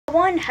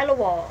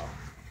Hello all,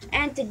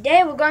 and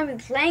today we're going to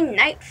be playing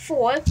night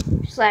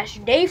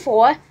 4/day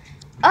 4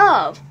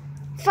 of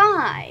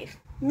 5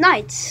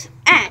 Nights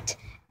at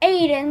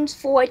Aiden's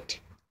Fort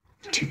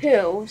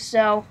 2.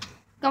 So,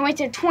 going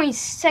to the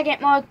 20-second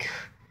mark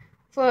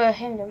for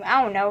him to,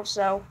 I don't know,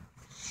 so.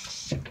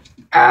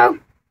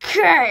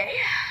 Okay.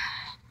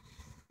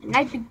 The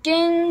night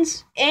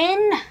begins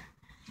in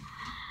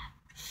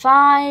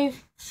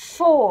 5,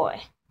 4,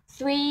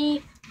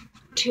 3,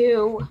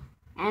 2,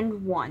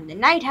 and 1. The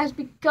night has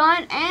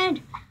begun,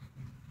 and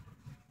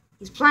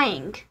he's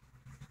playing.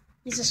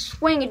 He's a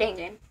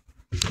swing-a-ding-ding.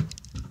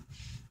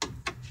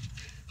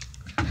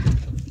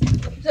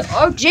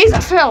 Oh, jeez, I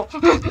fell.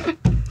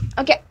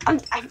 Okay, I'm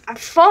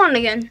falling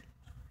again.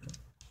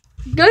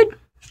 Good?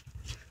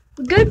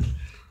 We good?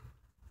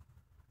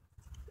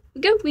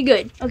 We good? We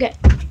good. Okay.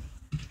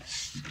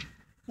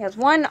 He has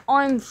one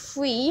arm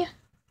free.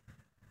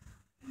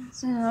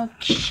 So,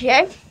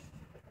 okay.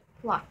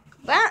 Lock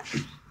that.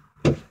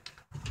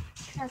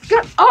 That's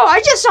good. Oh, I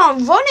just saw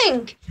him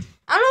running.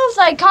 I don't know if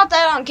I caught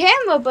that on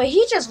camera, but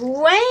he just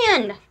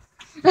ran.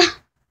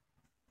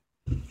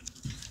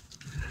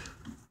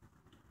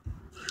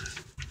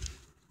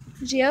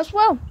 Is he else?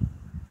 Well,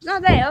 he's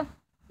not there.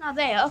 Not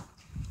there.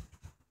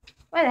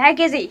 Where the heck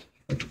is he?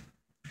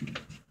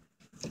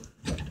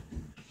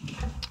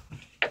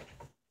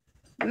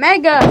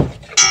 Mega.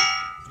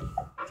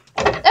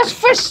 That's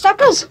fish,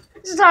 suckers.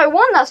 This is how I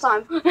won last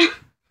time.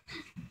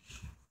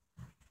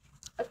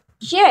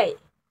 Okay.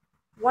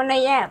 1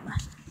 a.m.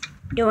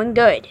 Doing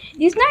good.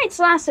 These nights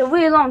last a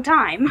really long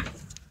time.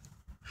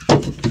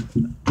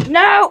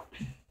 No!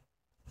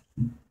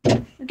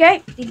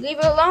 Okay, you leave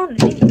it alone.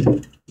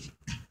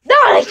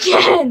 Not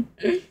again!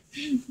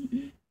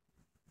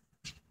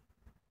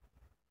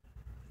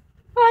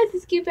 Why does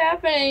this keep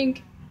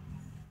happening?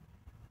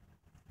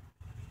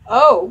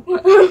 Oh.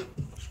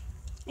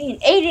 He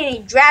ate it and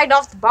he dragged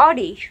off the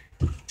body.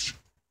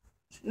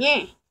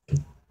 Yeah.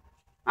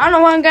 I don't know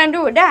what I'm gonna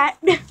do with that.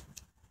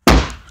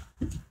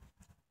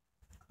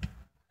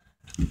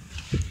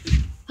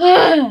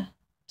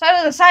 Title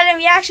of the silent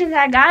reaction to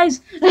that,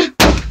 guys.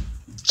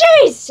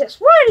 Jesus,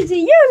 what is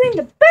he using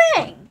to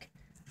bang?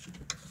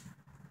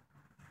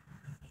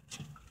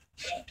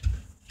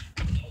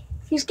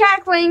 He's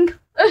cackling.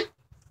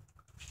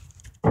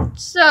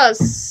 So,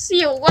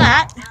 seal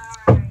that.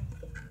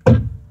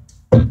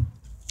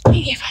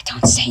 If I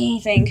don't say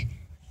anything,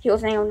 he'll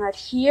think I'm not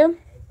here.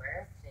 Hey,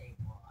 birthday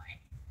boy.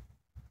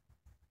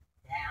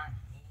 Down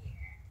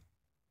here.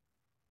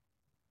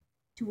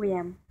 2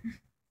 a.m.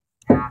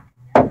 Knock,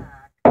 knock.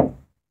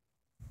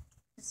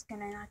 Just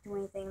gonna not do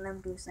anything, let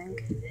me do something.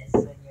 Is this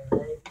what you're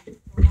looking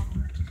for?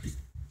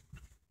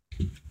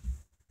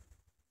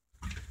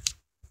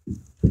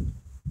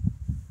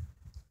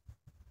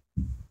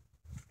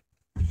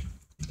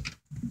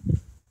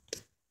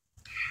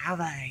 How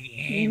about a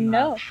game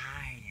No. of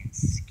hide and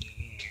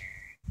scare?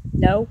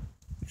 No.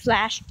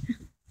 Flash.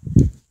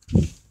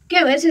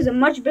 Okay, this is a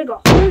much bigger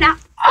hole now.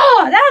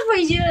 Oh, that's what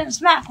he's using to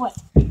smack with.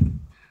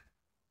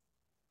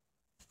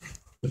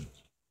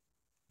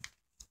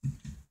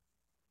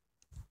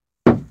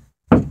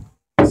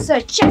 So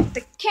check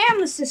the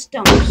camera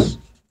systems.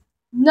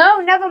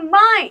 No, never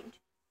mind.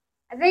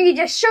 I think he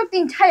just shook the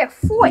entire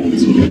fort.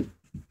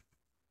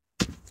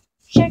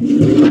 Check.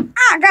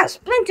 Ah, I got a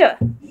splinter.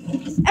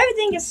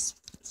 Everything is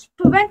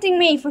preventing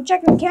me from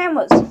checking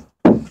cameras.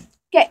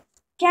 Okay,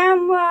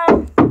 camera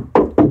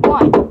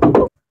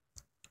 1.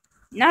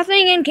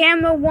 Nothing in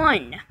camera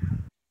 1.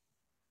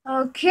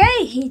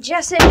 Okay, he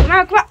just said, he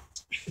got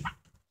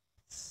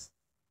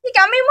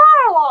me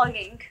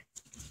monologuing.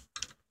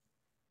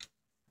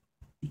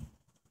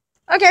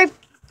 Okay,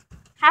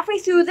 halfway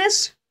through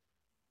this.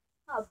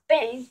 Oh,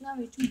 bang, now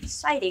we do the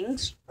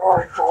sightings.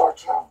 Lord God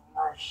have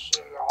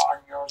mercy on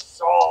your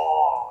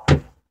soul.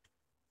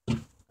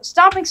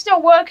 Stopping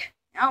still work.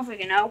 I don't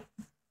freaking know.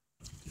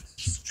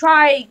 Let's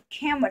try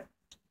camera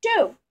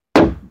 2.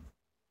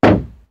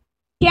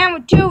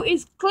 Camera 2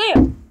 is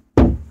clear.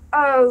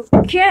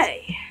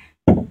 Okay.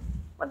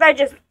 What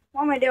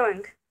am I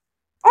doing?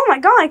 Oh my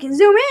god, I can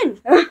zoom in.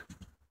 How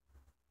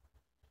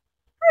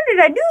did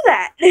I do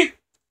that?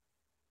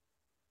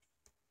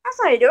 That's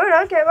how you do it.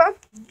 Okay, well,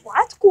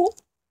 that's cool.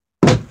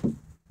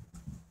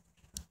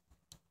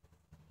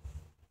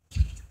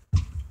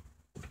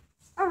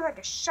 Oh, like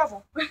a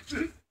shovel.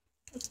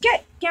 Let's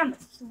get camera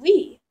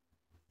 3.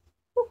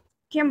 Ooh,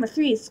 camera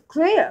 3 is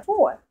clear.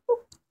 4.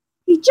 Ooh,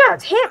 he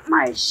just hit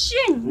my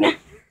shin.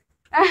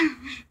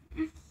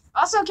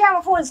 Also,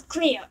 camera 4 is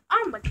clear.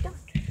 Oh my god.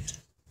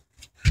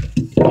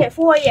 Okay,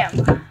 4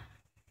 a.m.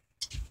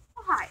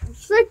 Hi,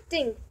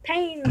 inflicting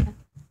pain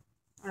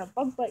on a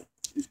bug bite.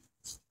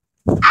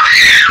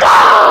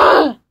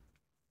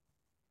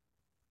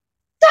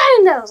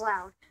 Damn, that was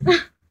loud.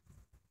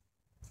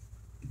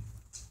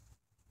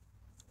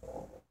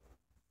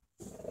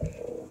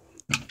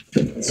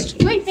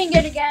 Scraping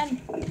it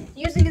again.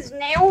 Using his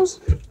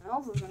nails. I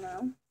don't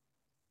know.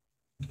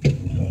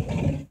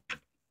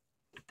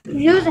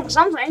 Using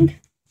something.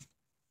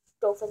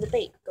 Go for the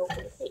bait. Go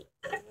for the bait.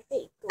 Go for the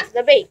bait. Go for for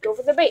the bait. Go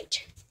for the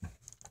bait.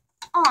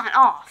 On,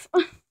 off.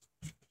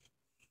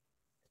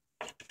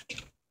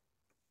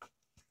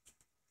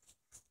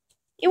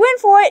 You went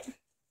for it.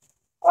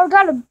 Oh, I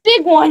got a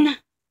big one.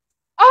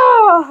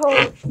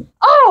 Oh,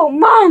 oh,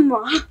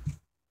 mama.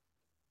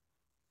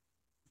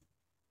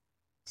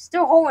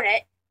 Still holding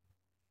it.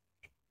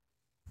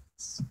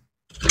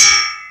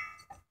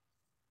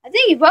 I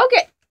think you broke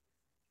it.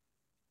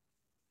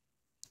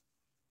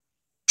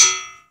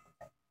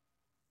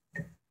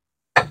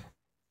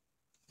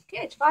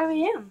 Okay, it's 5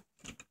 a.m.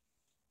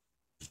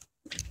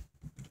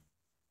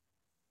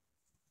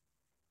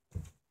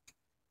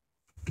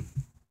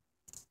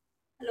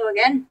 Hello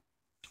again.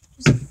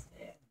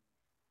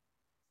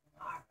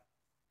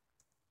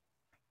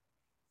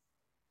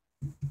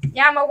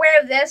 Yeah, I'm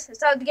aware of this.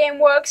 That's how the game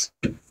works.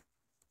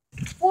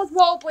 Fourth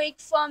wall break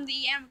from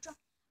the animatronic.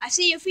 I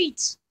see your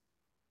feet.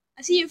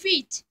 I see your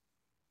feet.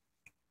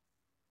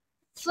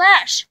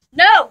 Flash.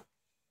 No.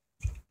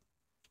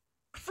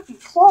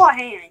 Freaking claw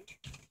hand.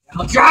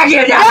 I'll drag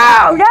you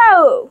down!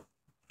 No.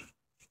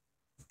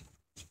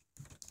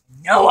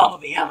 No one will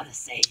be able to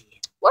save you.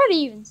 Why did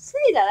you even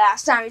say that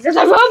last time? He said,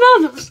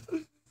 well,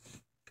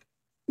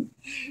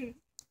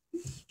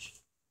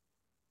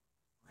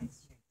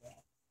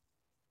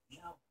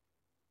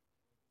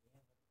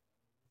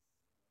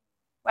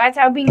 that's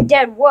how being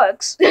dead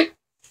works.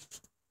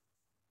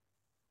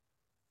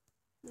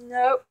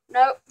 Nope,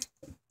 nope.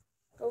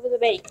 Go for the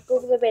bait. Go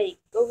for the bait.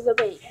 Go for the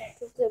bait.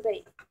 Go for the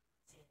bait.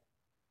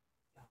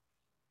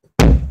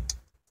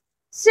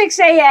 6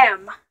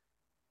 a.m.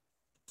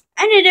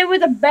 Ended it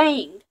with a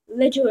bang,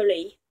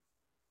 literally.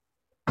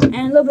 And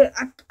a little bit,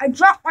 I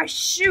dropped my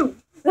shoe.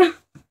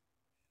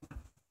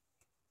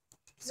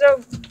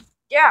 So,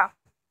 yeah.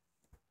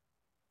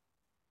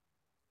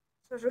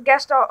 So for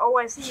guest star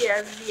OSE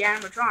as the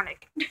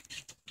animatronic.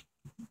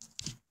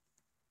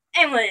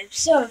 Anyway,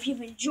 so if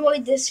you've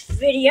enjoyed this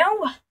video,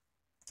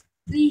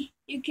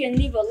 you can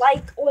leave a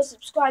like or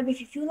subscribe if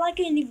you feel like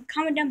it, and leave a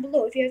comment down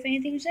below if you have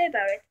anything to say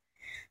about it.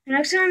 And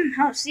next time,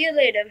 I'll see you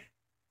later.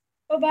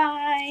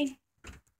 Bye-bye.